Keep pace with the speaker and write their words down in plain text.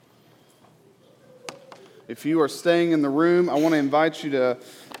If you are staying in the room, I want to invite you to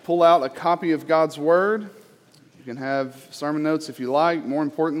pull out a copy of God's Word. You can have sermon notes if you like. More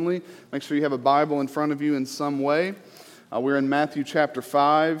importantly, make sure you have a Bible in front of you in some way. We're in Matthew chapter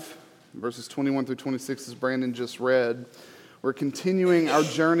 5, verses 21 through 26, as Brandon just read. We're continuing our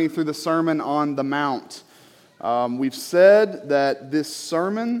journey through the Sermon on the Mount. We've said that in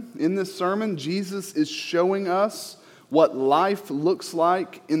this sermon, Jesus is showing us what life looks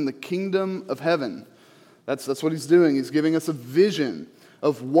like in the kingdom of heaven. That's what he's doing. He's giving us a vision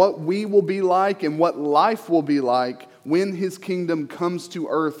of what we will be like and what life will be like when his kingdom comes to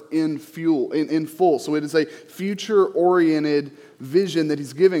earth in full. So it is a future-oriented vision that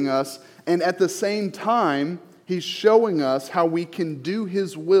he's giving us. And at the same time, he's showing us how we can do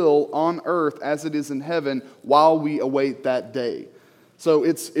his will on earth as it is in heaven while we await that day. So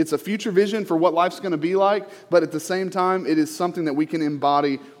it's a future vision for what life's going to be like, but at the same time, it is something that we can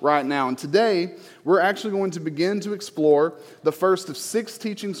embody right now. And today, we're actually going to begin to explore the first of 6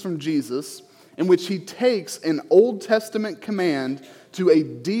 teachings from Jesus in which he takes an Old Testament command to a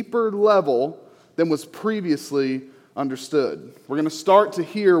deeper level than was previously understood. We're going to start to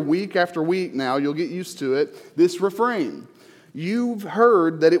hear week after week now, you'll get used to it, this refrain. You've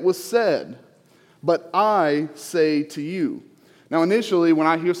heard that it was said, but I say to you. Now initially, when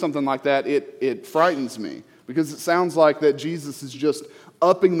I hear something like that, it frightens me because it sounds like that Jesus is just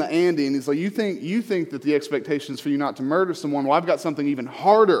upping the ante and he's like, you think that the expectation is for you not to murder someone, well, I've got something even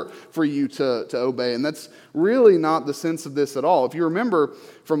harder for you to obey. And that's really not the sense of this at all. If you remember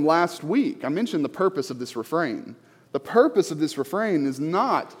from last week, I mentioned the purpose of this refrain. The purpose of this refrain is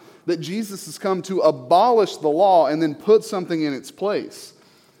not that Jesus has come to abolish the law and then put something in its place.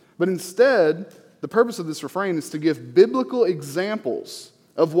 But instead, the purpose of this refrain is to give biblical examples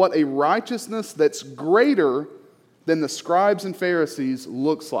of what a righteousness that's greater than the scribes and Pharisees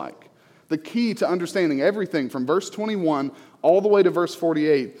looks like. The key to understanding everything from verse 21 all the way to verse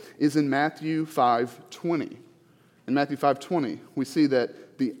 48 is in Matthew 5:20. In Matthew 5:20, we see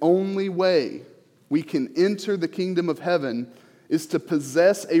that the only way we can enter the kingdom of heaven is to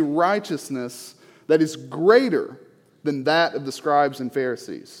possess a righteousness that is greater than that of the scribes and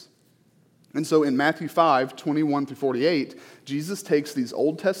Pharisees. And so in Matthew 5:21 through 48, Jesus takes these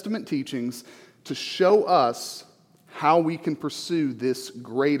Old Testament teachings to show us how we can pursue this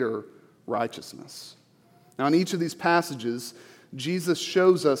greater righteousness. Now in each of these passages, Jesus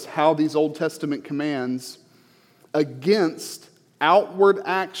shows us how these Old Testament commands against outward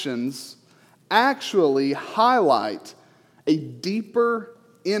actions actually highlight a deeper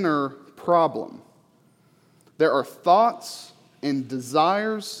inner problem. There are thoughts and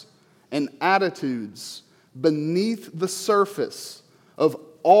desires and attitudes beneath the surface of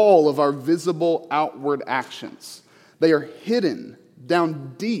all of our visible outward actions. They are hidden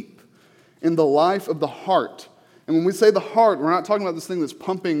down deep in the life of the heart. And when we say the heart, we're not talking about this thing that's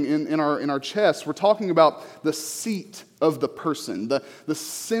pumping in our chest. We're talking about the seat of the person, the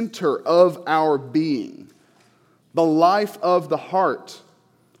center of our being, the life of the heart,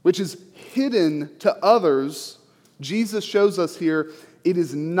 which is hidden to others. Jesus shows us here it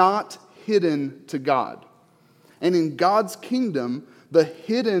is not hidden to God. And in God's kingdom, the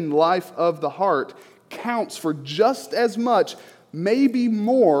hidden life of the heart counts for just as much, maybe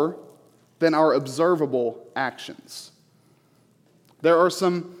more, than our observable actions. There are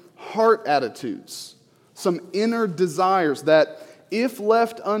some heart attitudes, some inner desires that, if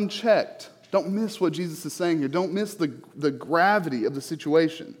left unchecked, don't miss what Jesus is saying here. Don't miss the gravity of the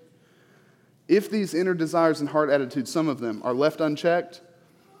situation. If these inner desires and heart attitudes, some of them, are left unchecked,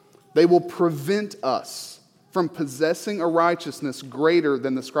 they will prevent us from possessing a righteousness greater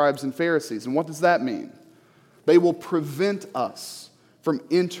than the scribes and Pharisees. And what does that mean? They will prevent us from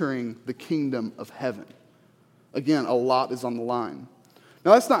entering the kingdom of heaven. Again, a lot is on the line.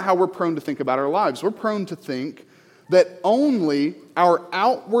 Now, that's not how we're prone to think about our lives. We're prone to think that only our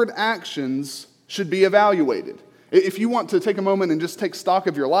outward actions should be evaluated. If you want to take a moment and just take stock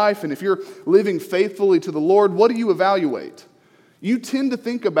of your life, and if you're living faithfully to the Lord, what do you evaluate? You tend to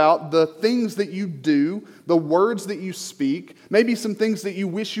think about the things that you do, the words that you speak, maybe some things that you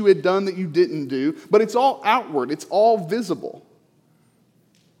wish you had done that you didn't do, but it's all outward, it's all visible.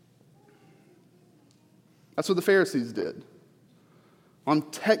 That's what the Pharisees did. I'm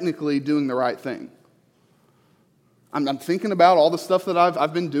technically doing the right thing. I'm thinking about all the stuff that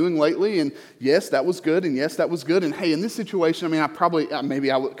I've been doing lately, and yes, that was good, and yes, that was good, and hey, in this situation, I could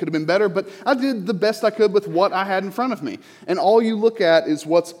have been better, but I did the best I could with what I had in front of me. And all you look at is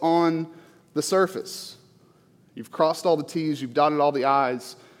what's on the surface. You've crossed all the T's, you've dotted all the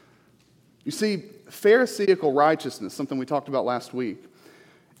I's. You see, Pharisaical righteousness, something we talked about last week,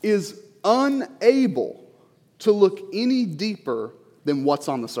 is unable to look any deeper than what's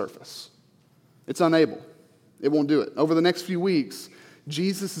on the surface. It's unable. It won't do it. Over the next few weeks,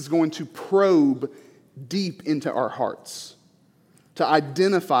 Jesus is going to probe deep into our hearts to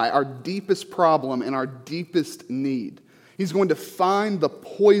identify our deepest problem and our deepest need. He's going to find the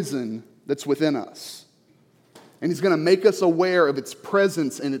poison that's within us. And he's going to make us aware of its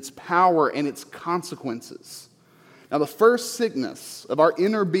presence and its power and its consequences. Now, the first sickness of our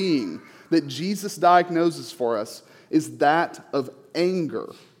inner being that Jesus diagnoses for us is that of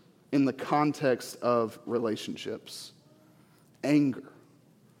anger in the context of relationships. Anger.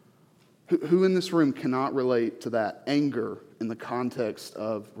 Who in this room cannot relate to that? Anger in the context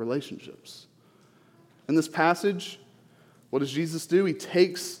of relationships. In this passage, what does Jesus do? He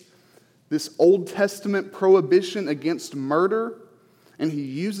takes this Old Testament prohibition against murder and he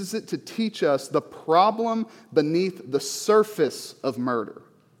uses it to teach us the problem beneath the surface of murder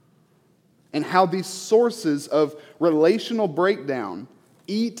and how these sources of relational breakdown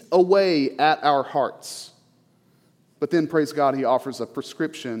eat away at our hearts. But then, praise God, he offers a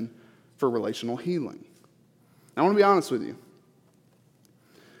prescription for relational healing. I want to be honest with you.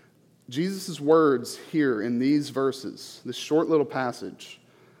 Jesus' words here in these verses, this short little passage,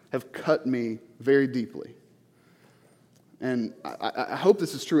 have cut me very deeply. And I hope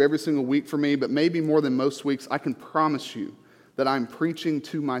this is true every single week for me, but maybe more than most weeks, I can promise you that I'm preaching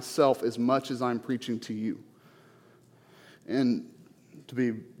to myself as much as I'm preaching to you. And to be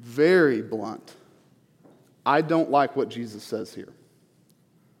very blunt, I don't like what Jesus says here.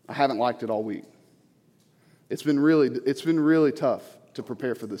 I haven't liked it all week. It's been really tough to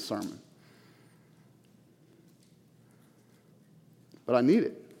prepare for this sermon. But I need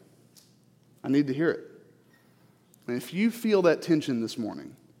it. I need to hear it. And if you feel that tension this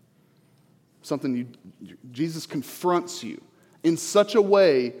morning, Jesus confronts you in such a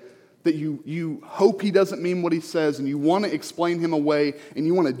way that you hope he doesn't mean what he says, and you want to explain him away, and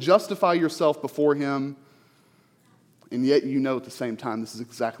you want to justify yourself before him, and yet you know at the same time this is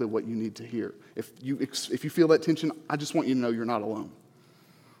exactly what you need to hear. If you feel that tension, I just want you to know you're not alone.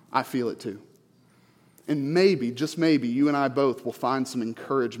 I feel it too. And maybe, just maybe, you and I both will find some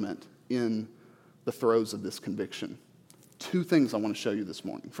encouragement in the throes of this conviction. Two things I want to show you this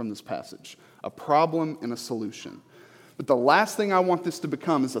morning from this passage: a problem and a solution. But the last thing I want this to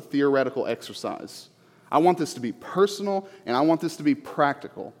become is a theoretical exercise. I want this to be personal, and I want this to be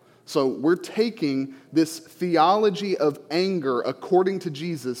practical. So we're taking this theology of anger according to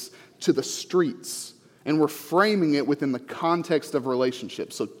Jesus to the streets, and we're framing it within the context of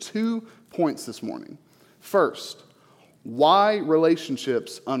relationships. So 2 points this morning. First, why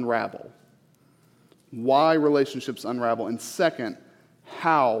relationships unravel. Why relationships unravel. And second,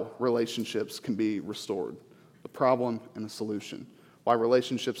 how relationships can be restored. The problem and the solution. Why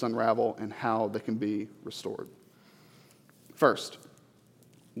relationships unravel and how they can be restored. First,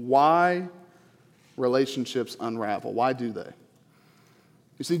 why relationships unravel. Why do they?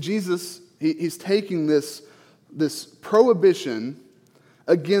 You see, Jesus, he's taking this prohibition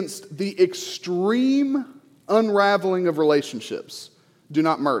against the extreme unraveling of relationships. Do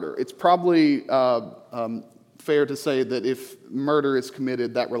not murder. It's probably fair to say that if murder is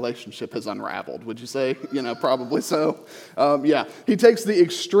committed, that relationship has unraveled. Would you say? Probably so. He takes the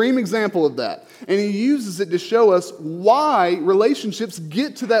extreme example of that, and he uses it to show us why relationships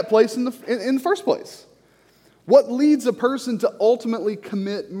get to that place in the first place. What leads a person to ultimately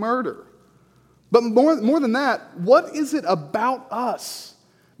commit murder? But more than that, what is it about us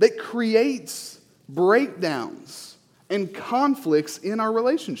that creates breakdowns and conflicts in our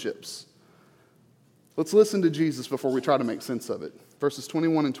relationships? Let's listen to Jesus before we try to make sense of it. Verses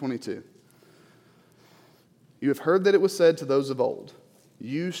 21 and 22. You have heard that it was said to those of old,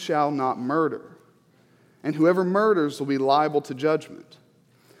 "You shall not murder, and whoever murders will be liable to judgment.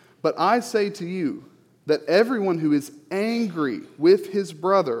 But I say to you that everyone who is angry with his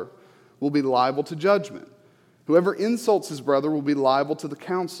brother will be liable to judgment. Whoever insults his brother will be liable to the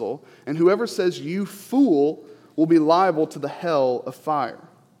council, and whoever says, 'You fool,' will be liable to the hell of fire."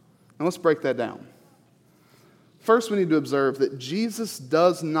 Now let's break that down. First, we need to observe that Jesus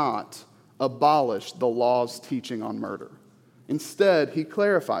does not abolish the law's teaching on murder. Instead, he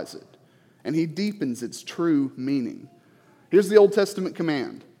clarifies it, and he deepens its true meaning. Here's the Old Testament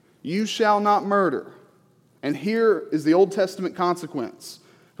command: "You shall not murder." And here is the Old Testament consequence: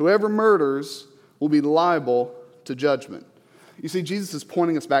 whoever murders will be liable to judgment. You see, Jesus is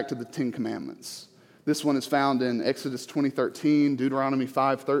pointing us back to the 10 Commandments. This one is found in Exodus 20:13, Deuteronomy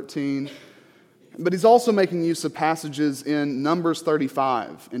 5:13. But he's also making use of passages in Numbers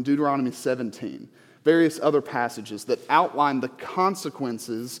 35 and Deuteronomy 17, various other passages that outline the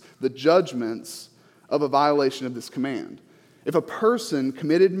consequences, the judgments of a violation of this command. If a person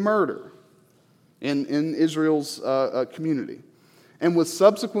committed murder in Israel's community and was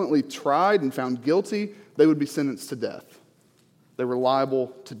subsequently tried and found guilty, they would be sentenced to death. They were liable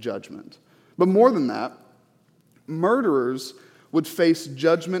to judgment. But more than that, murderers would face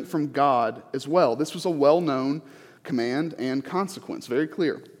judgment from God as well. This was a well-known command and consequence, very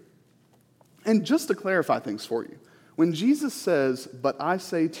clear. And just to clarify things for you, when Jesus says, "But I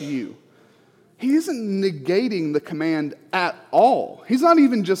say to you," he isn't negating the command at all. He's not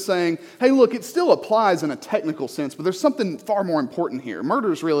even just saying, hey, look, it still applies in a technical sense, but there's something far more important here.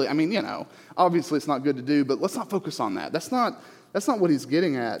 Murder is really, obviously it's not good to do, but let's not focus on that. That's not what he's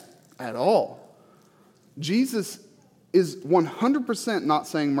getting at all. Jesus is 100% not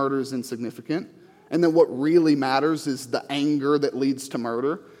saying murder is insignificant and that what really matters is the anger that leads to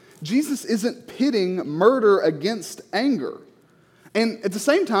murder. Jesus isn't pitting murder against anger. And at the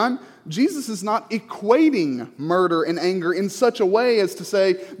same time, Jesus is not equating murder and anger in such a way as to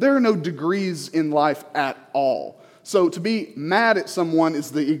say there are no degrees in life at all. So to be mad at someone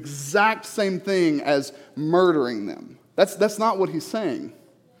is the exact same thing as murdering them. That's not what he's saying.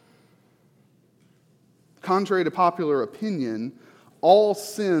 Contrary to popular opinion, all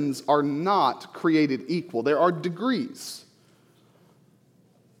sins are not created equal. There are degrees.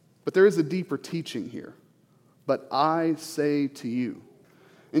 But there is a deeper teaching here. But I say to you.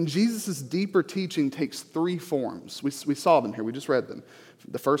 And Jesus' deeper teaching takes three forms. We saw them here. We just read them.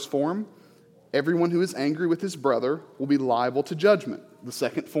 The first form, everyone who is angry with his brother will be liable to judgment. The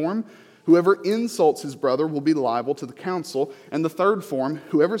second form, whoever insults his brother will be liable to the council. And the third form,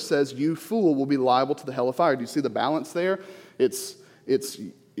 whoever says, "You fool," will be liable to the hell of fire. Do you see the balance there? It's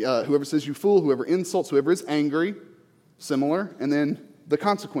whoever says, "You fool," whoever insults, whoever is angry, similar. And then the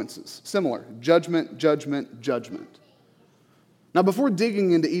consequences, similar. Judgment, judgment, judgment. Now, before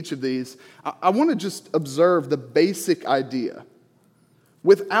digging into each of these, I want to just observe the basic idea.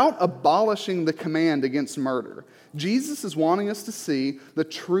 Without abolishing the command against murder, Jesus is wanting us to see the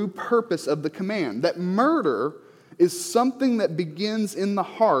true purpose of the command, that murder is something that begins in the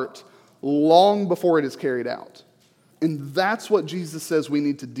heart long before it is carried out. And that's what Jesus says we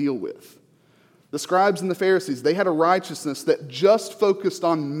need to deal with. The scribes and the Pharisees, they had a righteousness that just focused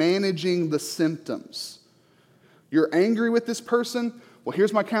on managing the symptoms. You're angry with this person? Well,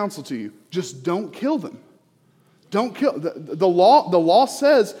 here's my counsel to you. Just don't kill them. Don't kill. The law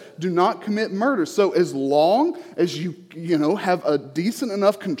says do not commit murder. So as long as you have a decent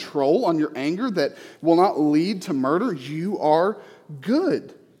enough control on your anger that will not lead to murder, you are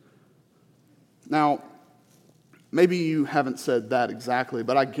good. Now, maybe you haven't said that exactly,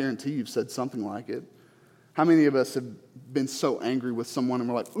 but I guarantee you've said something like it. How many of us have been so angry with someone and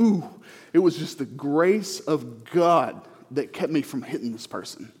we're like, ooh, it was just the grace of God that kept me from hitting this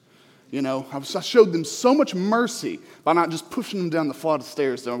person. I showed them so much mercy by not just pushing them down the flight of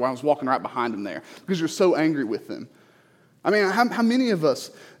stairs while I was walking right behind them there because you're so angry with them. How many of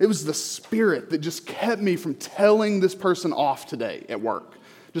us, it was the Spirit that just kept me from telling this person off today at work.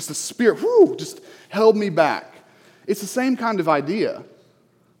 Just the Spirit, just held me back. It's the same kind of idea.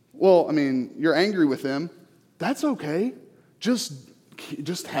 Well, you're angry with them. That's okay.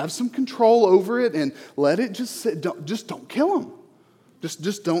 Just have some control over it and let it just sit. Don't kill them.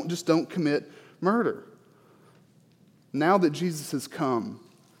 Just don't commit murder. Now that Jesus has come,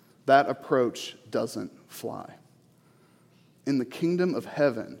 that approach doesn't fly. In the kingdom of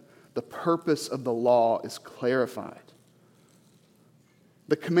heaven, the purpose of the law is clarified.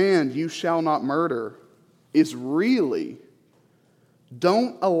 The command, "You shall not murder," is really,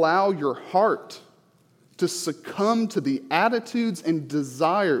 don't allow your heart to succumb to the attitudes and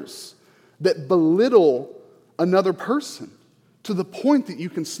desires that belittle another person to the point that you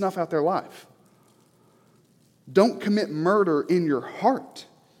can snuff out their life. Don't commit murder in your heart.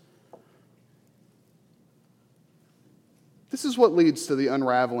 This is what leads to the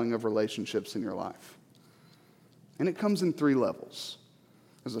unraveling of relationships in your life. And it comes in three levels.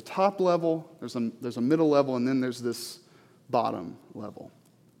 There's a top level, there's a middle level, and then there's this bottom level.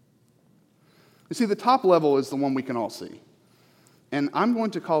 You see, the top level is the one we can all see. And I'm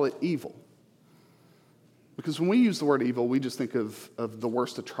going to call it evil. Because when we use the word evil, we just think of the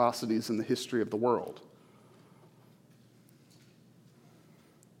worst atrocities in the history of the world.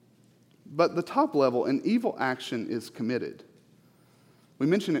 But the top level, an evil action is committed. We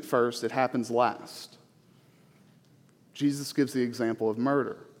mention it first, it happens last. Jesus gives the example of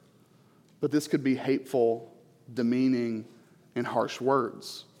murder. But this could be hateful, demeaning, and harsh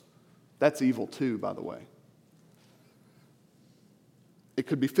words. That's evil too, by the way. It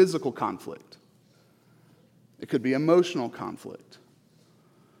could be physical conflict. It could be emotional conflict.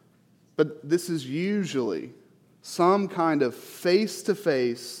 But this is usually some kind of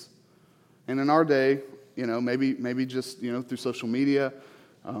face-to-face, and in our day, maybe just, through social media,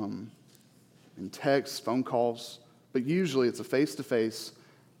 in texts, phone calls, but usually it's a face-to-face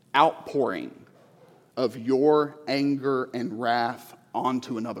outpouring of your anger and wrath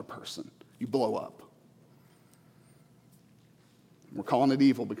onto another person. You blow up. We're calling it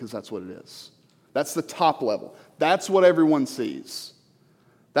evil because that's what it is. That's the top level. That's what everyone sees.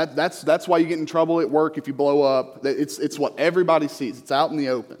 That's why you get in trouble at work if you blow up. It's what everybody sees. It's out in the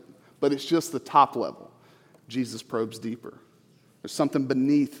open. But it's just the top level. Jesus probes deeper. There's something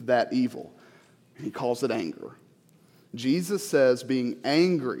beneath that evil. He calls it anger. Jesus says being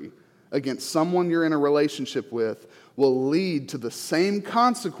angry against someone you're in a relationship with will lead to the same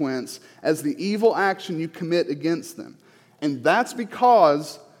consequence as the evil action you commit against them. And that's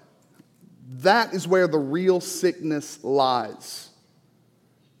because that is where the real sickness lies.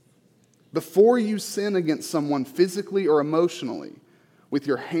 Before you sin against someone physically or emotionally, with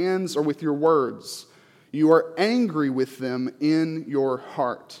your hands or with your words, you are angry with them in your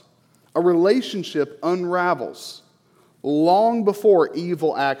heart. A relationship unravels long before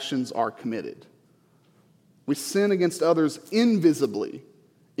evil actions are committed. We sin against others invisibly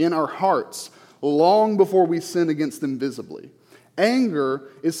in our hearts long before we sin against them visibly. Anger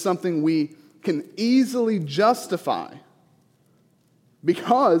is something we can easily justify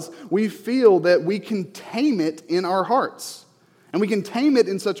because we feel that we can tame it in our hearts. And we can tame it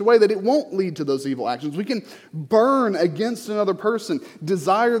in such a way that it won't lead to those evil actions. We can burn against another person,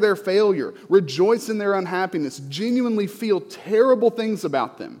 desire their failure, rejoice in their unhappiness, genuinely feel terrible things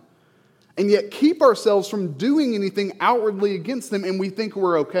about them, and yet keep ourselves from doing anything outwardly against them, and we think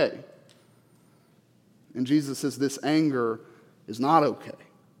we're okay. And Jesus says this anger is not okay.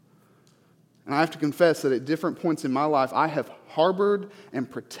 And I have to confess that at different points in my life, I have harbored and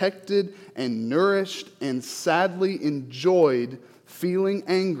protected and nourished and sadly enjoyed feeling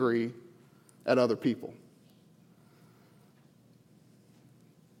angry at other people.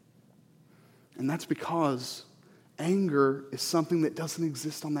 And that's because anger is something that doesn't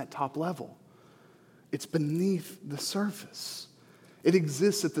exist on that top level. It's beneath the surface. It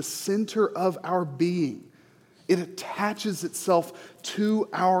exists at the center of our being. It attaches itself to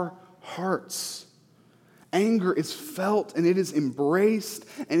our hearts. Anger is felt and it is embraced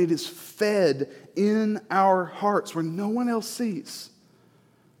and it is fed in our hearts where no one else sees.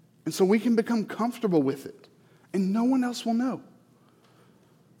 And so we can become comfortable with it and no one else will know.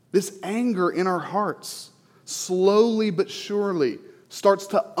 This anger in our hearts slowly but surely starts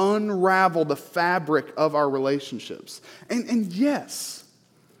to unravel the fabric of our relationships. And yes,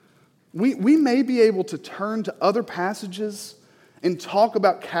 we may be able to turn to other passages and talk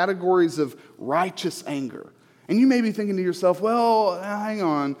about categories of righteous anger. And you may be thinking to yourself, well, hang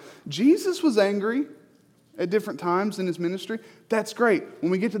on. Jesus was angry at different times in his ministry. That's great.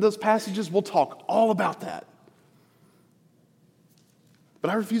 When we get to those passages, we'll talk all about that. But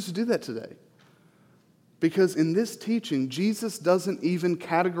I refuse to do that today. Because in this teaching, Jesus doesn't even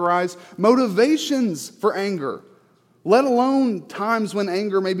categorize motivations for anger, let alone times when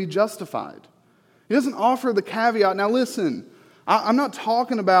anger may be justified. He doesn't offer the caveat. Now listen, I'm not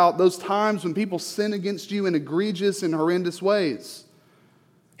talking about those times when people sin against you in egregious and horrendous ways.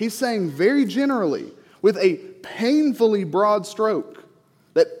 He's saying very generally, with a painfully broad stroke,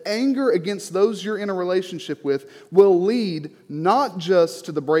 that anger against those you're in a relationship with will lead not just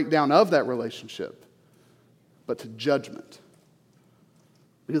to the breakdown of that relationship, but to judgment.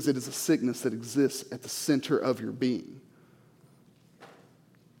 Because it is a sickness that exists at the center of your being.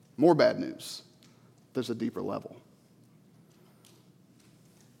 More bad news. There's a deeper level.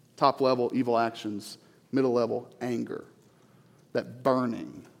 Top level, evil actions. Middle level, anger. That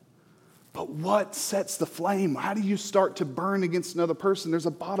burning. But what sets the flame? How do you start to burn against another person? There's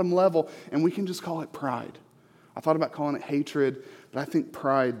a bottom level, and we can just call it pride. I thought about calling it hatred, but I think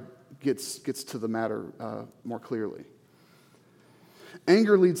pride gets to the matter more clearly.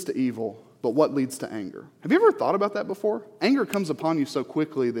 Anger leads to evil, but what leads to anger? Have you ever thought about that before? Anger comes upon you so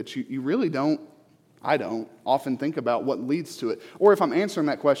quickly that you really don't, I don't, often think about what leads to it. Or if I'm answering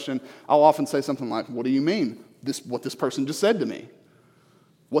that question, I'll often say something like, what do you mean? What this person just said to me.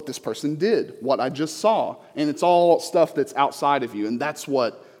 What this person did. What I just saw. And it's all stuff that's outside of you. And that's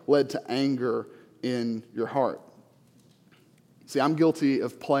what led to anger in your heart. See, I'm guilty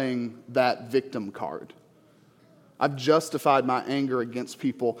of playing that victim card. I've justified my anger against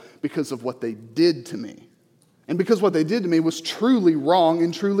people because of what they did to me. And because what they did to me was truly wrong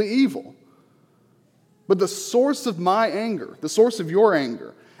and truly evil. But the source of my anger, the source of your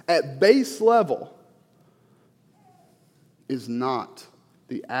anger, at base level, is not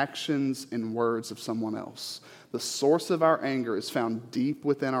the actions and words of someone else. The source of our anger is found deep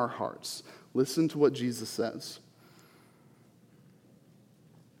within our hearts. Listen to what Jesus says.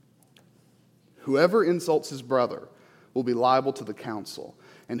 Whoever insults his brother will be liable to the council,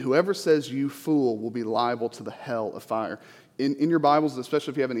 and whoever says you fool will be liable to the hell of fire. In your Bibles,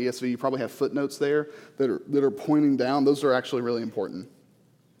 especially if you have an ESV, you probably have footnotes there that are pointing down. Those are actually really important.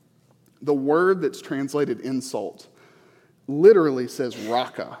 The word that's translated insult literally says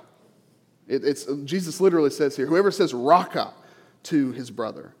raka. Jesus literally says here, whoever says raka to his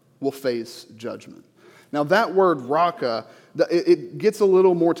brother will face judgment. Now that word raka, it gets a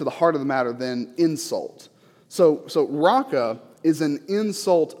little more to the heart of the matter than insult. So raka is an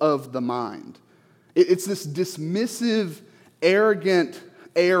insult of the mind. It's this dismissive, arrogant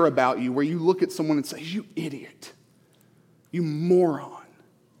air about you where you look at someone and say, you idiot, you moron.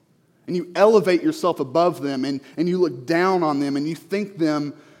 And you elevate yourself above them and you look down on them and you think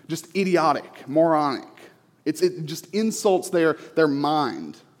them just idiotic, moronic. It just insults their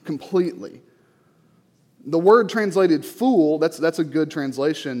mind completely. The word translated fool, that's a good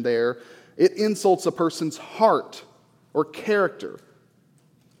translation there. It insults a person's heart or character.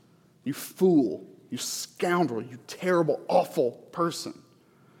 You fool, you scoundrel, you terrible, awful person.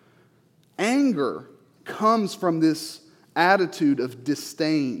 Anger comes from this attitude of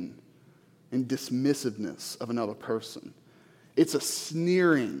disdain and dismissiveness of another person. It's a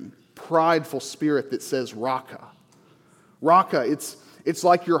sneering, prideful spirit that says raka. Raka, it's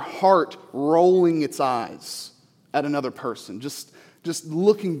like your heart rolling its eyes at another person, just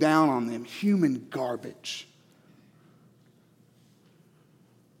looking down on them, human garbage.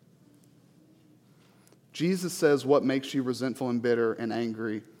 Jesus says what makes you resentful and bitter and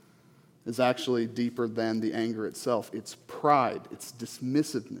angry is actually deeper than the anger itself. It's pride, it's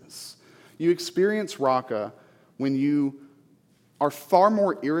dismissiveness. You experience raka when you are far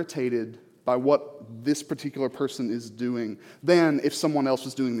more irritated by what this particular person is doing than if someone else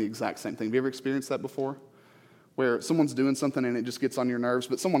was doing the exact same thing. Have you ever experienced that before? Where someone's doing something and it just gets on your nerves,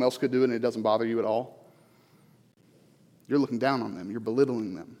 but someone else could do it and it doesn't bother you at all? You're looking down on them. You're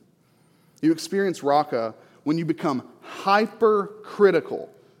belittling them. You experience raka when you become hypercritical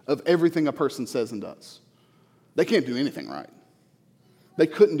of everything a person says and does. They can't do anything right. They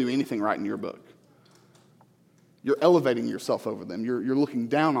couldn't do anything right in your book. You're elevating yourself over them. You're looking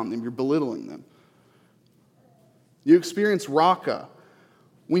down on them. You're belittling them. You experience raka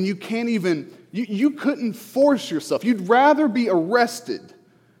when you can't even, you couldn't force yourself. You'd rather be arrested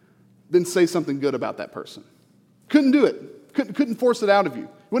than say something good about that person. Couldn't do it. Couldn't force it out of you. You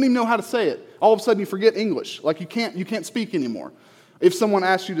wouldn't even know how to say it. All of a sudden you forget English. Like you can't speak anymore. If someone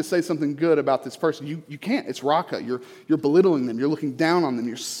asks you to say something good about this person, you can't. It's raka. You're belittling them. You're looking down on them.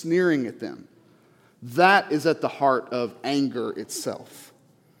 You're sneering at them. That is at the heart of anger itself.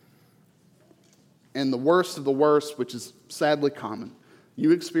 And the worst of the worst, which is sadly common,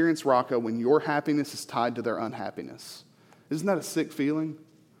 you experience raka when your happiness is tied to their unhappiness. Isn't that a sick feeling?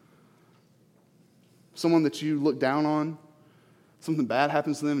 Someone that you look down on, something bad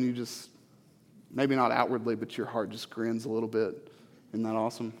happens to them and you just, maybe not outwardly, but your heart just grins a little bit. Isn't that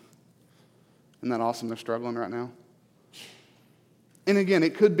awesome? Isn't that awesome they're struggling right now? And again,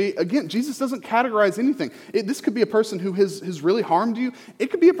 it could be, Jesus doesn't categorize anything. This could be a person who has really harmed you.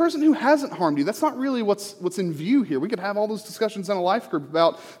 It could be a person who hasn't harmed you. That's not really what's in view here. We could have all those discussions in a life group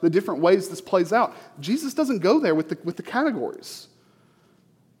about the different ways this plays out. Jesus doesn't go there with the categories.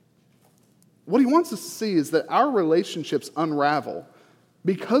 What he wants us to see is that our relationships unravel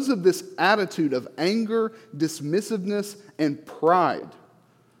because of this attitude of anger, dismissiveness, and pride.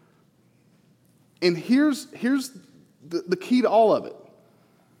 And here's the key to all of it.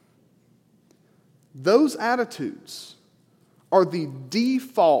 Those attitudes are the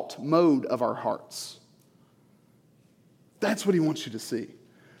default mode of our hearts. That's what he wants you to see.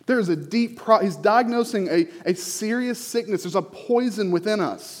 There is a deep pride. He's diagnosing a serious sickness. There's a poison within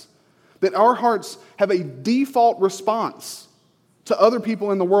us that our hearts have a default response to other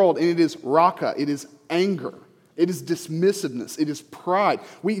people in the world, and it is raka, it is anger, it is dismissiveness, it is pride.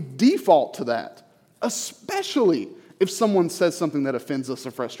 We default to that, especially if someone says something that offends us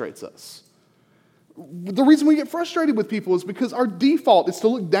or frustrates us. The reason we get frustrated with people is because our default is to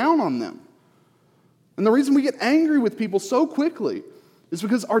look down on them. And the reason we get angry with people so quickly is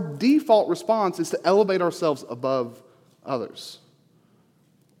because our default response is to elevate ourselves above others.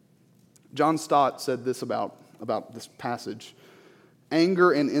 John Stott said this about this passage.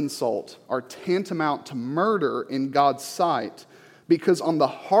 Anger and insult are tantamount to murder in God's sight because on the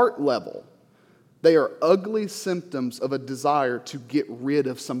heart level, they are ugly symptoms of a desire to get rid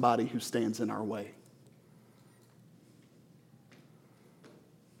of somebody who stands in our way.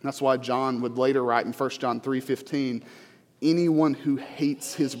 That's why John would later write in 1 John 3:15, anyone who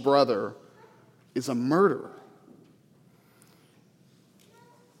hates his brother is a murderer.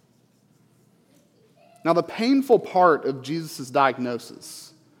 Now, the painful part of Jesus'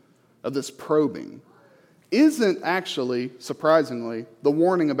 diagnosis, of this probing, isn't actually, surprisingly, the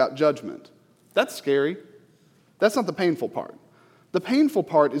warning about judgment. That's scary. That's not the painful part. The painful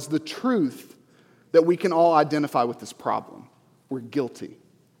part is the truth that we can all identify with this problem. We're guilty.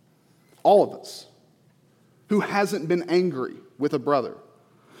 All of us. Who hasn't been angry with a brother?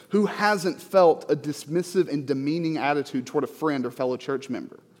 Who hasn't felt a dismissive and demeaning attitude toward a friend or fellow church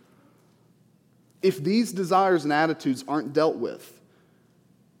member? If these desires and attitudes aren't dealt with,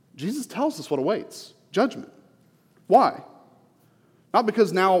 Jesus tells us what awaits: judgment. Why? Not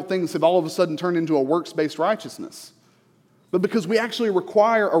because now things have all of a sudden turned into a works-based righteousness, but because we actually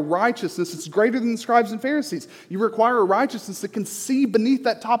require a righteousness that's greater than the scribes and Pharisees. You require a righteousness that can see beneath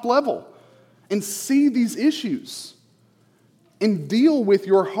that top level and see these issues and deal with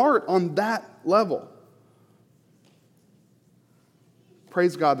your heart on that level.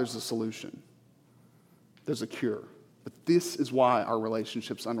 Praise God, there's a solution. There's a cure. But this is why our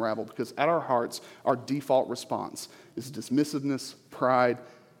relationships unravel, because at our hearts, our default response is dismissiveness, pride,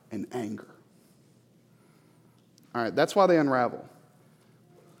 and anger. All right, that's why they unravel.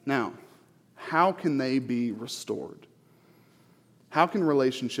 Now, how can they be restored? How can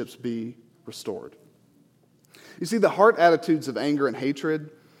relationships be restored? You see, the heart attitudes of anger and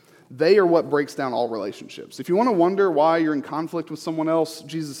hatred, they are what breaks down all relationships. If you want to wonder why you're in conflict with someone else,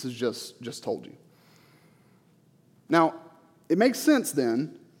 Jesus has just told you. Now, it makes sense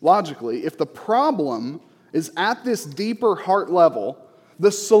then, logically, if the problem is at this deeper heart level,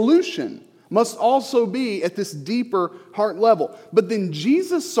 the solution must also be at this deeper heart level. But then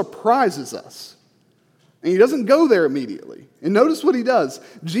Jesus surprises us. And he doesn't go there immediately. And notice what he does.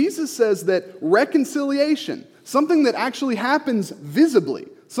 Jesus says that reconciliation, something that actually happens visibly,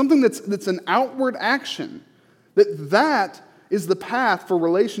 something that's an outward action, that is the path for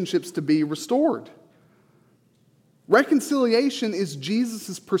relationships to be restored. Reconciliation is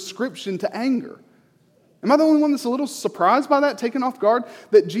Jesus' prescription to anger. Am I the only one that's a little surprised by that, taken off guard?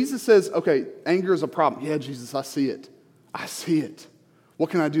 That Jesus says, okay, anger is a problem. Yeah, Jesus, I see it. I see it.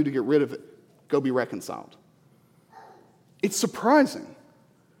 What can I do to get rid of it? Go be reconciled. It's surprising,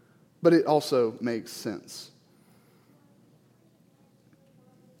 but it also makes sense.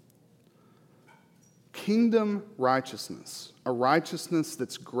 Kingdom righteousness, a righteousness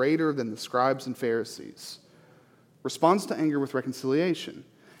that's greater than the scribes and Pharisees, responds to anger with reconciliation.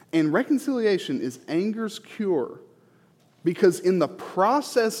 And reconciliation is anger's cure, because in the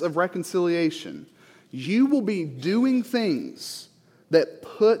process of reconciliation, you will be doing things that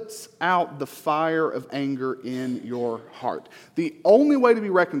puts out the fire of anger in your heart. The only way to be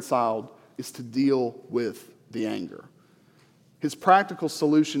reconciled is to deal with the anger. His practical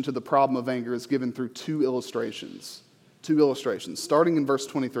solution to the problem of anger is given through two illustrations. Starting in verse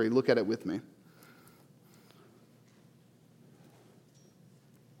 23, look at it with me.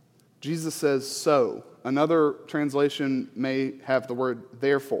 Jesus says, so. Another translation may have the word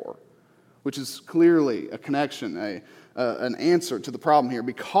therefore, which is clearly a connection, an answer to the problem here.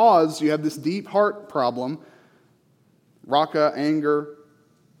 Because you have this deep heart problem, raka, anger,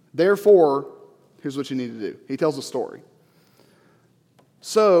 therefore, here's what you need to do. He tells a story.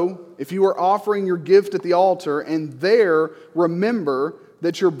 So, if you are offering your gift at the altar and there remember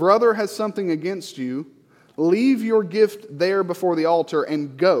that your brother has something against you, leave your gift there before the altar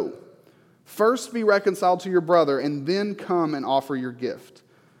and go. First be reconciled to your brother, and then come and offer your gift.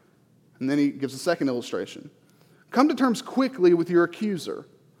 And then he gives a second illustration. Come to terms quickly with your accuser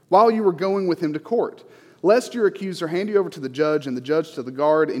while you are going with him to court, lest your accuser hand you over to the judge and the judge to the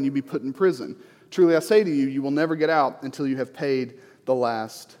guard, and you be put in prison. Truly I say to you, you will never get out until you have paid the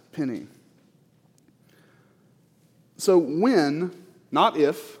last penny. So when, not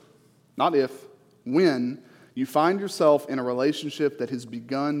if, when you find yourself in a relationship that has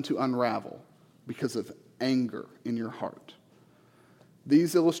begun to unravel because of anger in your heart,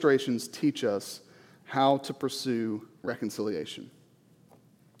 these illustrations teach us how to pursue reconciliation.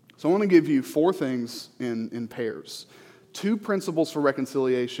 So I want to give you four things in pairs. 2 principles for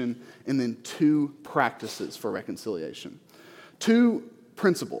reconciliation, and then 2 practices for reconciliation. 2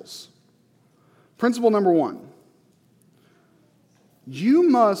 principles. Principle number 1. You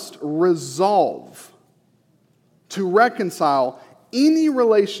must resolve to reconcile any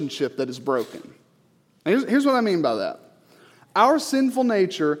relationship that is broken. Here's what I mean by that. Our sinful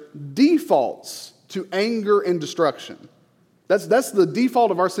nature defaults to anger and destruction. That's the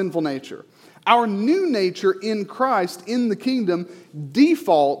default of our sinful nature. Our new nature in Christ, in the kingdom,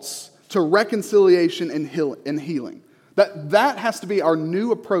 defaults to reconciliation and healing. That has to be our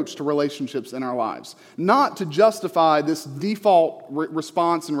new approach to relationships in our lives. Not to justify this default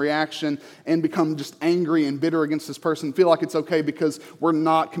response and reaction and become just angry and bitter against this person, feel like it's okay because we're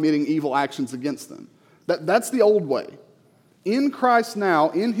not committing evil actions against them. That's the old way. In Christ now,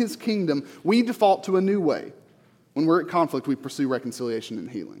 in his kingdom, we default to a new way. When we're at conflict, we pursue reconciliation and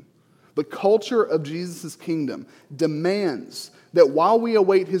healing. The culture of Jesus' kingdom demands that while we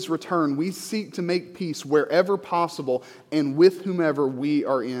await his return, we seek to make peace wherever possible and with whomever we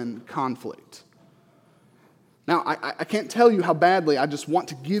are in conflict. Now, I can't tell you how badly I just want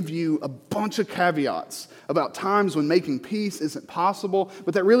to give you a bunch of caveats about times when making peace isn't possible,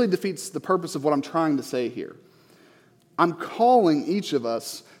 but that really defeats the purpose of what I'm trying to say here. I'm calling each of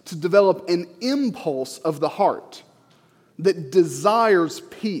us to develop an impulse of the heart that desires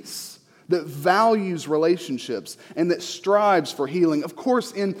peace, that values relationships, and that strives for healing. Of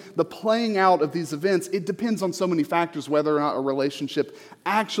course, in the playing out of these events, it depends on so many factors whether or not a relationship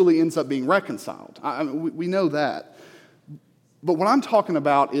actually ends up being reconciled. We know that. But what I'm talking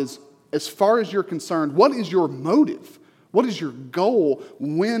about is, as far as you're concerned, what is your motive? What is your goal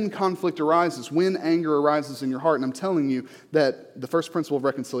when conflict arises, when anger arises in your heart? And I'm telling you that the first principle of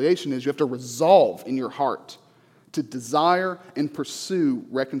reconciliation is you have to resolve in your heart to desire and pursue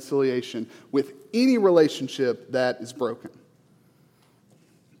reconciliation with any relationship that is broken.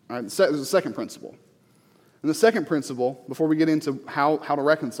 All right, there's a second principle. And the second principle, before we get into how to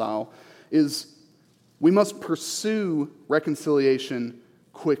reconcile, is we must pursue reconciliation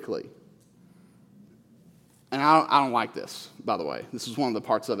quickly. And I don't like this, by the way. This is one of the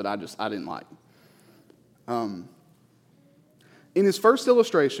parts of it I didn't like. In his first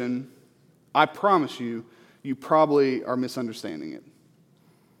illustration, I promise you, you probably are misunderstanding it.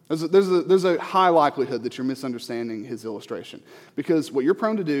 There's a high likelihood that you're misunderstanding his illustration. Because what you're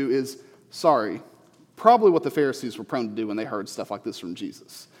prone to do is, probably what the Pharisees were prone to do when they heard stuff like this from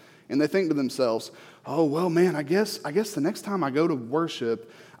Jesus. And they think to themselves, oh, well, man, I guess the next time I go to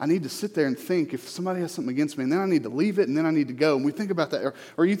worship, I need to sit there and think if somebody has something against me, and then I need to leave it, and then I need to go. And we think about that.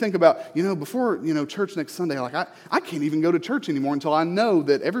 Or you think about, before, church next Sunday, like, I can't even go to church anymore until I know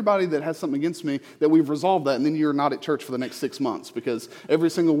that everybody that has something against me, that we've resolved that, and then you're not at church for the next 6 months because every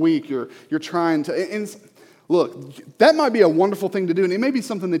single week you're trying to... And look, that might be a wonderful thing to do, and it may be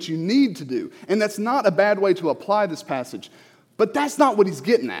something that you need to do. And that's not a bad way to apply this passage. But that's not what he's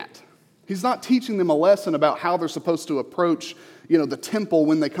getting at. He's not teaching them a lesson about how they're supposed to approach, the temple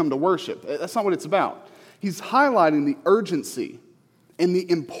when they come to worship. That's not what it's about. He's highlighting the urgency and the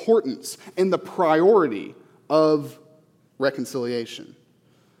importance and the priority of reconciliation.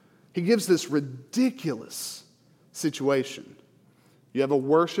 He gives this ridiculous situation. You have a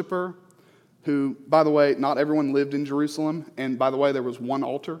worshiper who, by the way, not everyone lived in Jerusalem, and by the way, there was one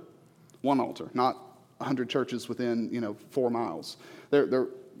altar, not 100 churches within, 4 miles. There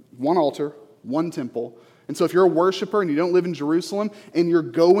one altar, one temple. And so if you're a worshiper and you don't live in Jerusalem and you're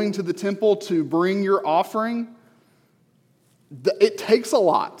going to the temple to bring your offering, it takes a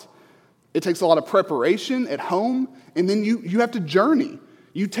lot. It takes a lot of preparation at home, and then you have to journey.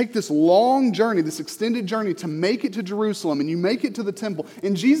 You take this long journey, this extended journey to make it to Jerusalem, and you make it to the temple.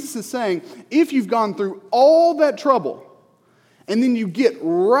 And Jesus is saying, if you've gone through all that trouble, and then you get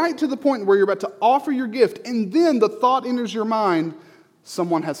right to the point where you're about to offer your gift, and then the thought enters your mind,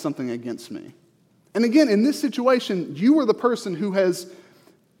 someone has something against me. And again, in this situation, you are the person who has,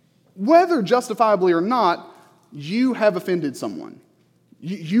 whether justifiably or not, you have offended someone.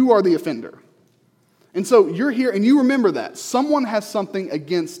 You are the offender. And so you're here and you remember that. Someone has something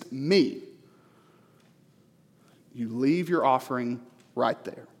against me. You leave your offering right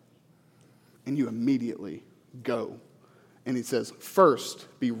there. And you immediately go. And he says, first,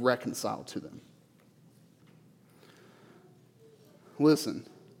 be reconciled to them. Listen,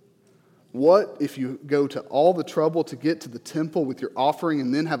 what if you go to all the trouble to get to the temple with your offering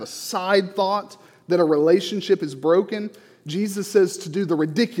and then have a side thought that a relationship is broken? Jesus says to do the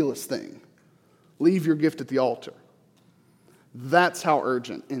ridiculous thing. Leave your gift at the altar. That's how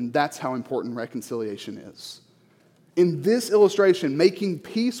urgent and that's how important reconciliation is. In this illustration, making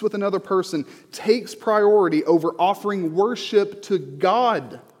peace with another person takes priority over offering worship to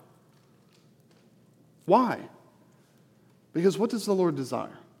God. Why? Because what does the Lord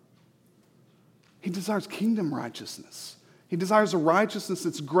desire? He desires kingdom righteousness. He desires a righteousness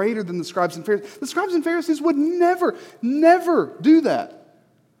that's greater than the scribes and Pharisees. The scribes and Pharisees would never do that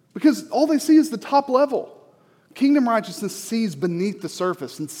because all they see is the top level. Kingdom righteousness sees beneath the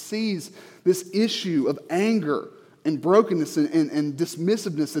surface and sees this issue of anger and brokenness and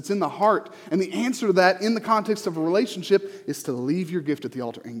dismissiveness that's in the heart. And the answer to that in the context of a relationship is to leave your gift at the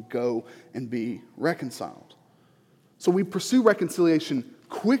altar and go and be reconciled. So we pursue reconciliation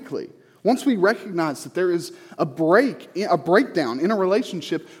quickly. Once we recognize that there is a breakdown in a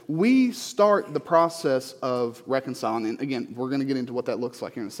relationship, we start the process of reconciling. And again, we're going to get into what that looks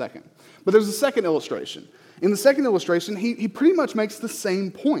like here in a second. But there's a second illustration. In the second illustration, he pretty much makes the same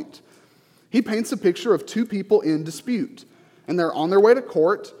point. He paints a picture of two people in dispute, and they're on their way to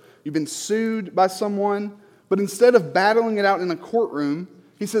court. You've been sued by someone, but instead of battling it out in a courtroom,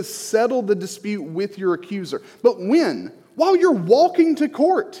 he says, settle the dispute with your accuser. But when? While you're walking to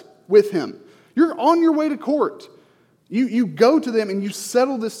court with him. You're on your way to court. You go to them and you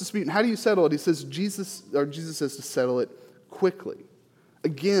settle this dispute. And how do you settle it? He says, Jesus says to settle it quickly.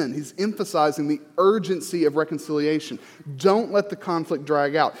 Again, he's emphasizing the urgency of reconciliation. Don't let the conflict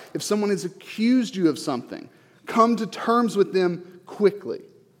drag out. If someone has accused you of something, come to terms with them quickly.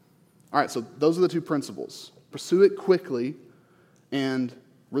 All right, so those are the two principles. Pursue it quickly and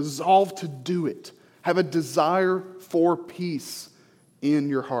resolve to do it. Have a desire for peace in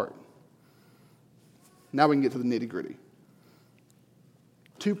your heart. Now we can get to the nitty-gritty.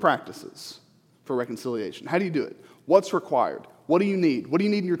 2 practices for reconciliation. How do you do it? What's required? What do you need? What do you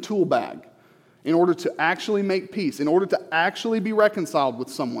need in your tool bag in order to actually make peace, in order to actually be reconciled with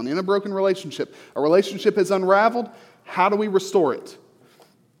someone in a broken relationship? A relationship has unraveled. How do we restore it?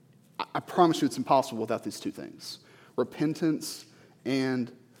 I promise you it's impossible without these 2 things. Repentance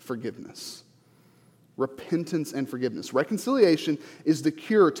and forgiveness. Repentance and forgiveness. Reconciliation is the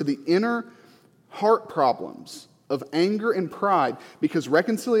cure to the inner heart problems of anger and pride because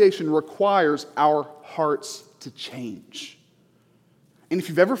reconciliation requires our hearts to change. And if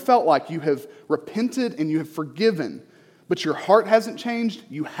you've ever felt like you have repented and you have forgiven, but your heart hasn't changed,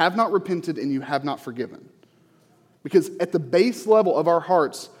 you have not repented and you have not forgiven. Because at the base level of our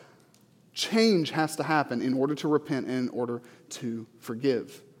hearts, change has to happen in order to repent and in order to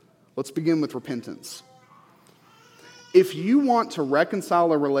forgive. Let's begin with repentance. If you want to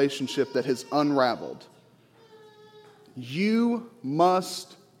reconcile a relationship that has unraveled, you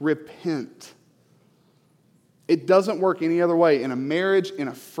must repent. It doesn't work any other way. In a marriage, in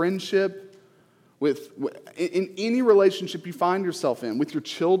a friendship, in any relationship you find yourself in, with your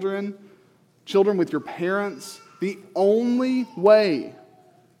children with your parents, the only way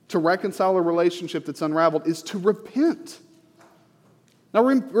to reconcile a relationship that's unraveled is to repent. Now,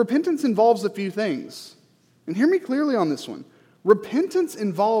 repentance involves a few things. And hear me clearly on this one. Repentance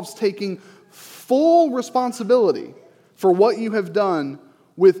involves taking full responsibility for what you have done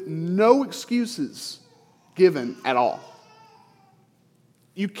with no excuses given at all.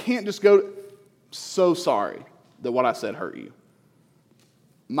 You can't just go, so sorry that what I said hurt you.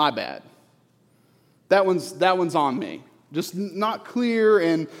 My bad. That one's on me. Just not clear,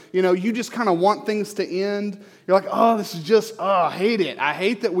 and you just kind of want things to end. You're like, oh, this is just, I hate it. I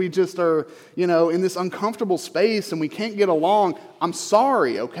hate that we just are, in this uncomfortable space and we can't get along. I'm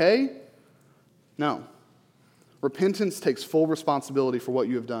sorry, okay? No. Repentance takes full responsibility for what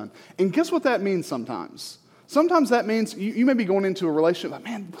you have done. And guess what that means sometimes? Sometimes that means you may be going into a relationship like,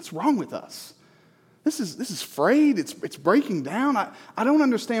 man, what's wrong with us? This is frayed. It's breaking down. I don't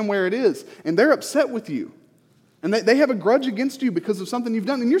understand where it is. And they're upset with you. And they have a grudge against you because of something you've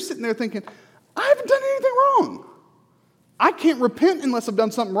done. And you're sitting there thinking, I haven't done anything wrong. I can't repent unless I've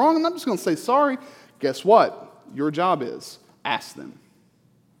done something wrong. And I'm just going to say sorry. Guess what? Your job is ask them.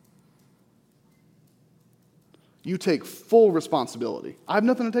 You take full responsibility. I have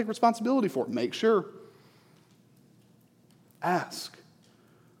nothing to take responsibility for. Make sure. Ask.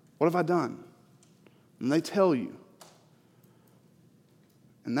 What have I done? And they tell you.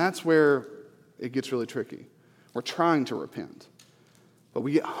 And that's where it gets really tricky. We're trying to repent, but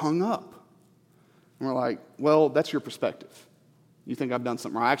we get hung up. And we're like, well, that's your perspective. You think I've done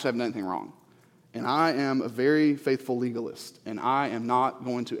something wrong. I actually haven't done anything wrong. And I am a very faithful legalist, and I am not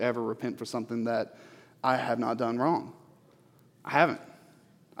going to ever repent for something that I have not done wrong. I haven't.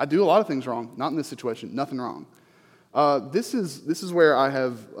 I do a lot of things wrong. Not in this situation. Nothing wrong. This is where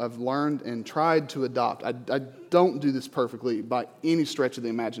I've learned and tried to adopt. I don't do this perfectly by any stretch of the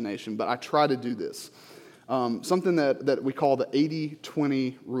imagination, but I try to do this. Something that we call the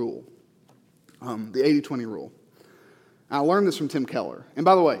 80-20 rule. The 80-20 rule. I learned this from Tim Keller. And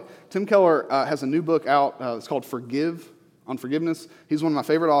by the way, Tim Keller has a new book out. It's called Forgive, on forgiveness. He's one of my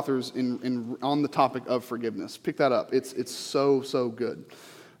favorite authors on the topic of forgiveness. Pick that up. It's so good.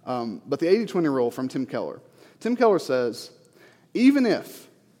 But the 80-20 rule from Tim Keller. Tim Keller says, even if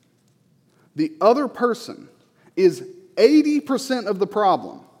the other person is 80% of the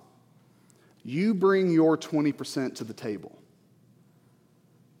problem, You bring your 20% to the table.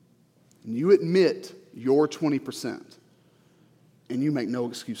 And you admit your 20%. And you make no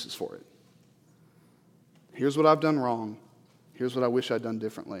excuses for it. Here's what I've done wrong. Here's what I wish I'd done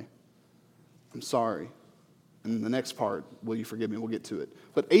differently. I'm sorry. And the next part, will you forgive me? We'll get to it.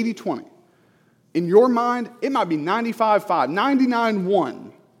 But 80-20. In your mind, it might be 95-5,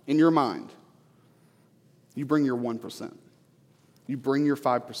 99-1 in your mind. You bring your 1%. You bring your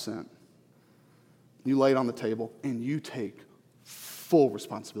 5%. You lay it on the table, and you take full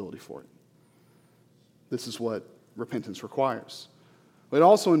responsibility for it. This is what repentance requires. But it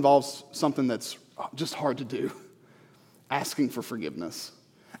also involves something that's just hard to do. Asking for forgiveness.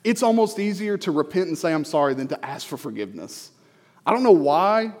 It's almost easier to repent and say I'm sorry than to ask for forgiveness. I don't know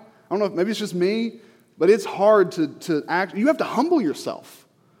why. I don't know if maybe it's just me, but it's hard to act. You have to humble yourself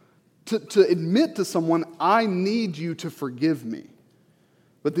to admit to someone, I need you to forgive me.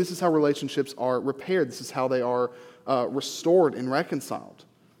 But this is how relationships are repaired. This is how they are restored and reconciled.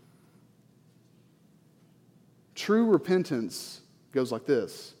 True repentance goes like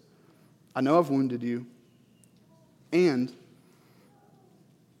this. I know I've wounded you, and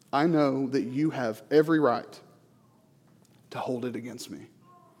I know that you have every right to hold it against me.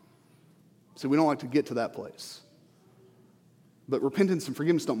 See, we don't like to get to that place. But repentance and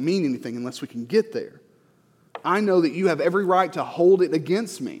forgiveness don't mean anything unless we can get there. I know that you have every right to hold it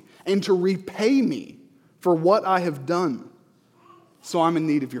against me and to repay me for what I have done. So I'm in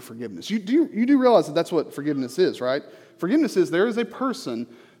need of your forgiveness. You do realize that that's what forgiveness is, right? Forgiveness is there is a person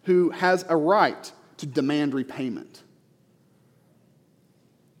who has a right to demand repayment.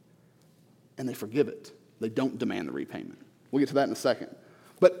 And they forgive it. They don't demand the repayment. We'll get to that in a second.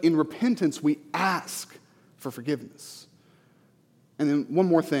 But in repentance, we ask for forgiveness. And then one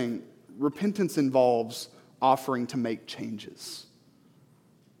more thing. Repentance involves offering to make changes.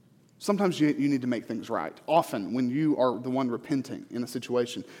 Sometimes you need to make things right. Often, when you are the one repenting in a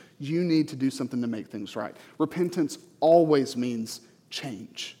situation, you need to do something to make things right. Repentance always means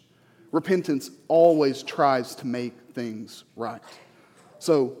change. Repentance always tries to make things right.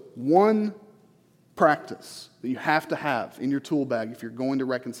 So, one practice that you have to have in your tool bag if you're going to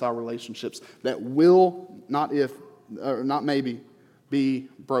reconcile relationships that will, not maybe, be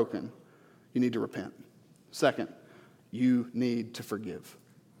broken, you need to repent. Second, you need to forgive.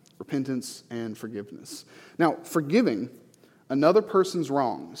 Repentance and forgiveness. Now, forgiving another person's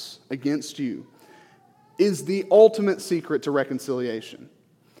wrongs against you is the ultimate secret to reconciliation.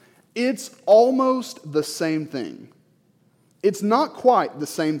 It's almost the same thing. It's not quite the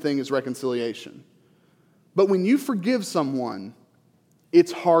same thing as reconciliation. But when you forgive someone,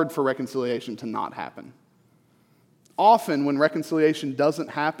 it's hard for reconciliation to not happen. Often, when reconciliation doesn't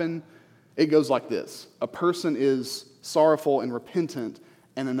happen, it goes like this. A person is sorrowful and repentant,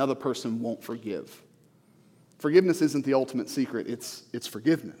 and another person won't forgive. Forgiveness isn't the ultimate secret. It's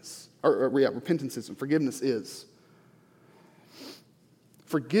forgiveness. Repentance isn't. Forgiveness is.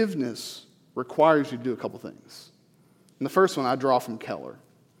 Forgiveness requires you to do a couple things. And the first one I draw from Keller.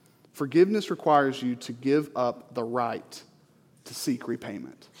 Forgiveness requires you to give up the right to seek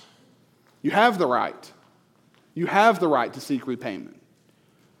repayment. You have the right. You have the right to seek repayment.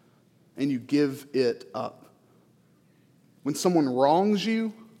 And you give it up. When someone wrongs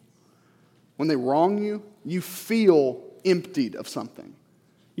you, when they wrong you, you feel emptied of something.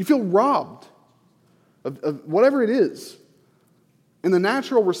 You feel robbed of whatever it is. And the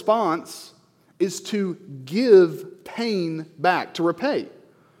natural response is to give pain back, to repay.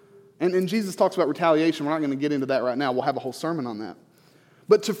 And Jesus talks about retaliation. We're not going to get into that right now. We'll have a whole sermon on that.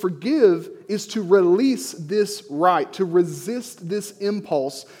 But to forgive is to release this right, to resist this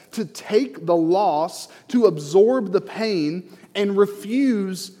impulse, to take the loss, to absorb the pain, and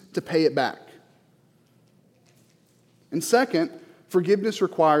refuse to pay it back. And second, forgiveness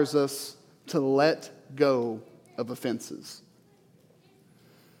requires us to let go of offenses.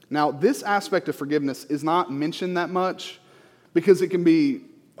 Now, this aspect of forgiveness is not mentioned that much because it can be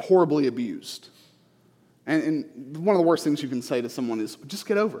horribly abused. And one of the worst things you can say to someone is, just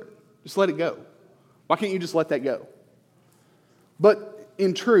get over it. Just let it go. Why can't you just let that go? But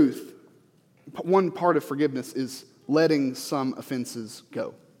in truth, one part of forgiveness is letting some offenses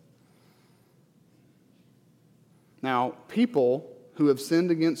go. Now, people who have sinned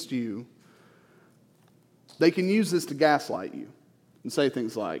against you, they can use this to gaslight you and say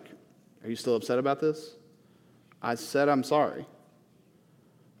things like, are you still upset about this? I said I'm sorry.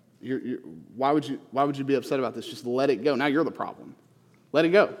 Why would you be upset about this? Just let it go. Now you're the problem. Let it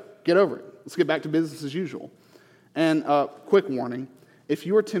go. Get over it. Let's get back to business as usual. And quick warning, if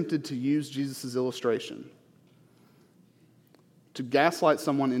you are tempted to use Jesus' illustration, to gaslight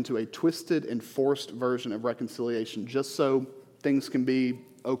someone into a twisted and forced version of reconciliation just so things can be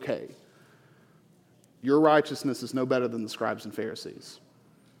okay. Your righteousness is no better than the scribes and Pharisees,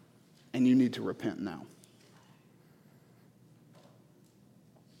 and you need to repent now.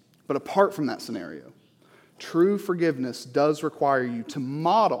 But apart from that scenario, true forgiveness does require you to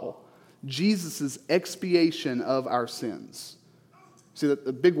model Jesus' expiation of our sins. See,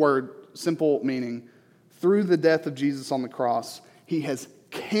 the big word, simple meaning, through the death of Jesus on the cross, he has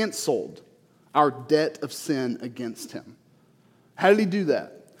canceled our debt of sin against him. How did he do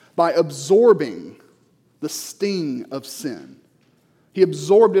that? By absorbing the sting of sin. He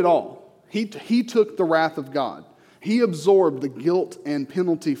absorbed it all. He took the wrath of God. He absorbed the guilt and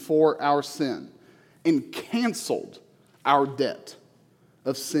penalty for our sin and canceled our debt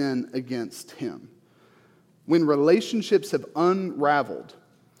of sin against him. When relationships have unraveled,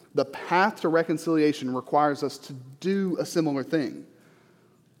 the path to reconciliation requires us to do a similar thing.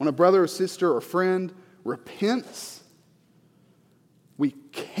 When a brother or sister or friend repents, we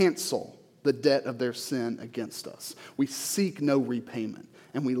cancel the debt of their sin against us. We seek no repayment,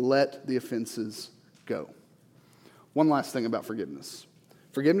 and we let the offenses go. One last thing about forgiveness.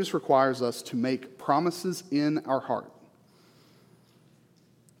 Forgiveness requires us to make promises in our heart,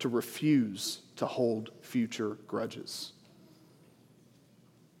 to refuse to hold future grudges.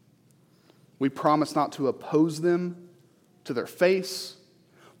 We promise not to oppose them to their face.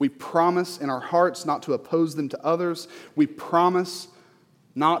 We promise in our hearts not to oppose them to others. We promise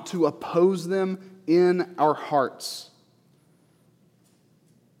not to oppose them in our hearts.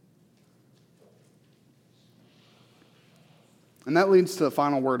 And that leads to the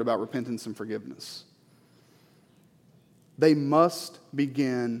final word about repentance and forgiveness. They must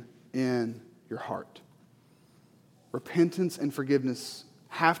begin in your heart. Repentance and forgiveness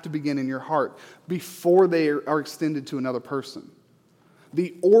have to begin in your heart before they are extended to another person.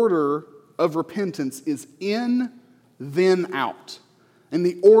 The order of repentance is in, then out. And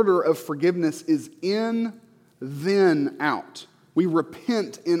the order of forgiveness is in, then out. We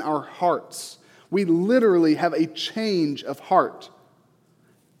repent in our hearts. We literally have a change of heart.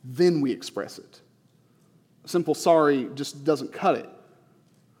 Then we express it. A simple sorry just doesn't cut it.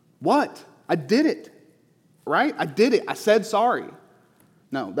 What? I did it. Right? I did it. I said sorry.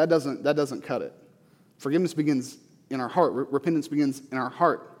 No, that doesn't cut it. Forgiveness begins in our heart. Repentance begins in our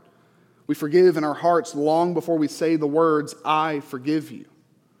heart. We forgive in our hearts long before we say the words, I forgive you.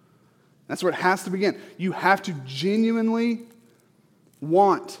 That's where it has to begin. You have to genuinely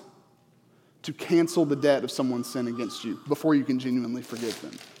want to cancel the debt of someone's sin against you before you can genuinely forgive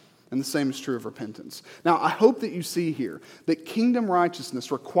them. And the same is true of repentance. Now, I hope that you see here that kingdom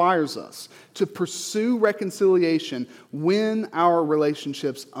righteousness requires us to pursue reconciliation when our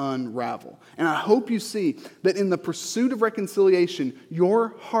relationships unravel. And I hope you see that in the pursuit of reconciliation, your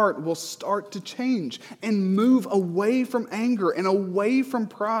heart will start to change and move away from anger and away from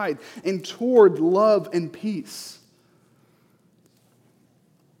pride and toward love and peace.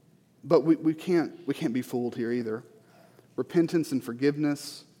 But we can't be fooled here either. Repentance and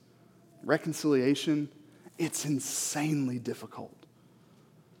forgiveness, reconciliation, it's insanely difficult.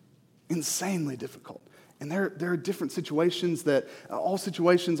 Insanely difficult. And there are different situations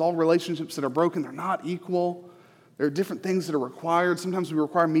all relationships that are broken, they're not equal. There are different things that are required. Sometimes we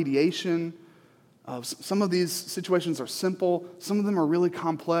require mediation. Some of these situations are simple. Some of them are really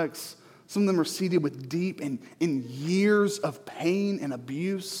complex. Some of them are seeded with deep and years of pain and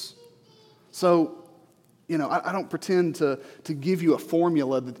abuse. So, I don't pretend to give you a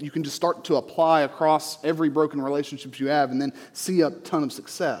formula that you can just start to apply across every broken relationship you have and then see a ton of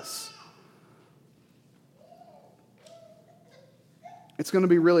success. It's going to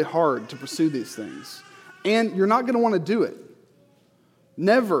be really hard to pursue these things. And you're not going to want to do it.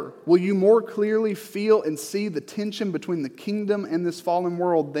 Never will you more clearly feel and see the tension between the kingdom and this fallen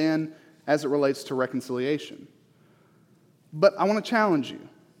world than as it relates to reconciliation. But I want to challenge you.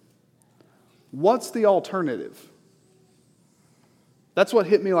 What's the alternative? That's what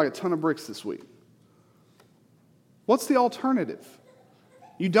hit me like a ton of bricks this week. What's the alternative?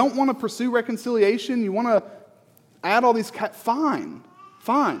 You don't want to pursue reconciliation? You want to add all these... Fine.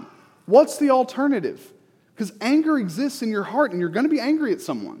 What's the alternative? Because anger exists in your heart and you're going to be angry at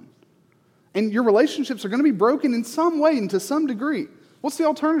someone. And your relationships are going to be broken in some way and to some degree. What's the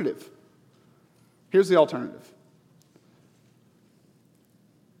alternative? Here's the alternative.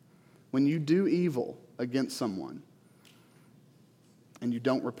 When you do evil against someone and you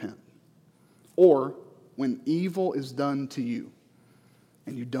don't repent, or when evil is done to you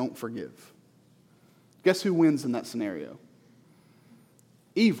and you don't forgive, guess who wins in that scenario?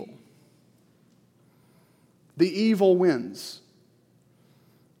 Evil. The evil wins.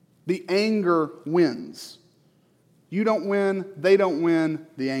 The anger wins. You don't win, they don't win,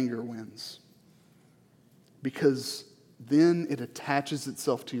 the anger wins. Because then it attaches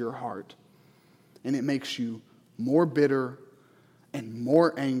itself to your heart and it makes you more bitter and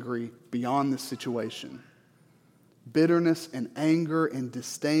more angry beyond this situation. Bitterness and anger and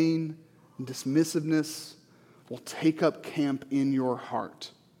disdain and dismissiveness will take up camp in your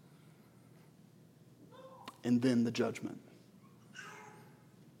heart. And then the judgment.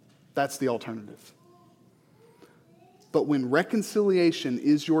 That's the alternative. But when reconciliation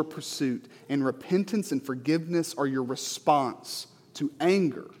is your pursuit and repentance and forgiveness are your response to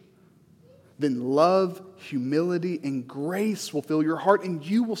anger, then love, humility, and grace will fill your heart, and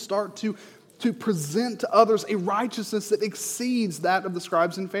you will start to present to others a righteousness that exceeds that of the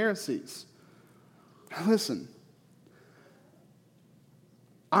scribes and Pharisees. Now listen,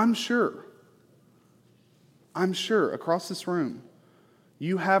 I'm sure across this room,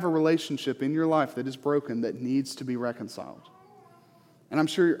 you have a relationship in your life that is broken that needs to be reconciled. And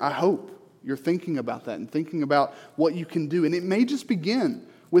I hope you're thinking about that and thinking about what you can do. And it may just begin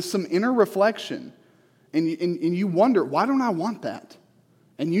with some inner reflection. And you wonder, why don't I want that?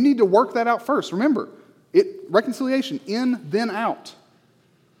 And you need to work that out first. Remember, reconciliation, in, then out.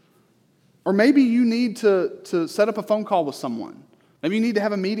 Or maybe you need to set up a phone call with someone. Maybe you need to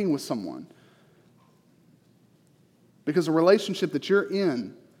have a meeting with someone. Because a relationship that you're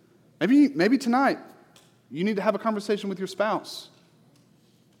in, maybe tonight, you need to have a conversation with your spouse.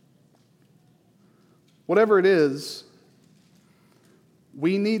 Whatever it is,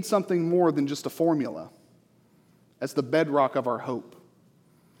 we need something more than just a formula as the bedrock of our hope.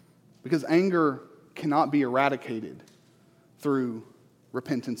 Because anger cannot be eradicated through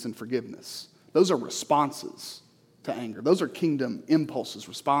repentance and forgiveness. Those are responses to anger. Those are kingdom impulses,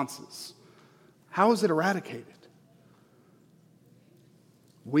 responses. How is it eradicated?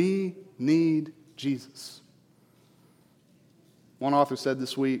 We need Jesus. One author said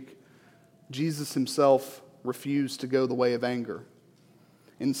this week, Jesus himself refused to go the way of anger.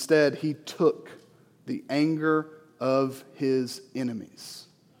 Instead, he took the anger of his enemies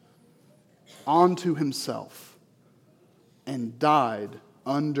onto himself and died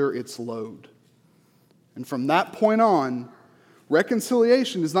under its load. And from that point on,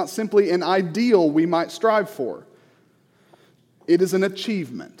 reconciliation is not simply an ideal we might strive for. It is an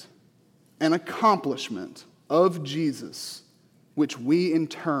achievement, an accomplishment of Jesus, which we in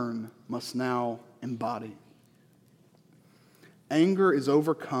turn must now embody. Anger is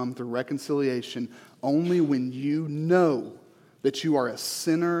overcome through reconciliation only when you know that you are a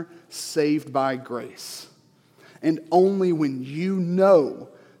sinner saved by grace. And only when you know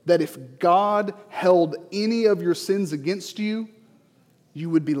that if God held any of your sins against you, you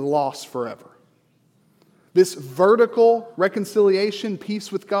would be lost forever. This vertical reconciliation, peace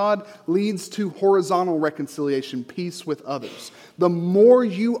with God, leads to horizontal reconciliation, peace with others. The more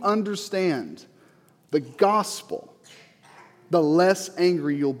you understand the gospel, the less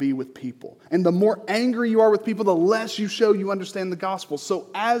angry you'll be with people. And the more angry you are with people, the less you show you understand the gospel. So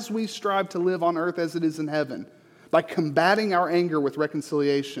as we strive to live on earth as it is in heaven, by combating our anger with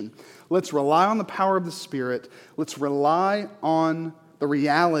reconciliation, let's rely on the power of the Spirit. Let's rely on the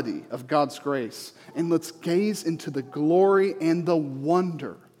reality of God's grace. And let's gaze into the glory and the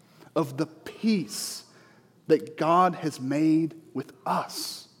wonder of the peace that God has made with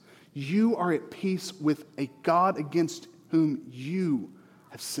us. You are at peace with a God against whom you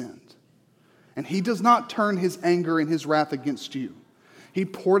have sinned. And he does not turn his anger and his wrath against you. He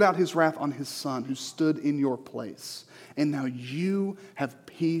poured out his wrath on his Son who stood in your place. And now you have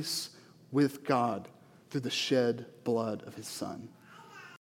peace with God through the shed blood of his Son.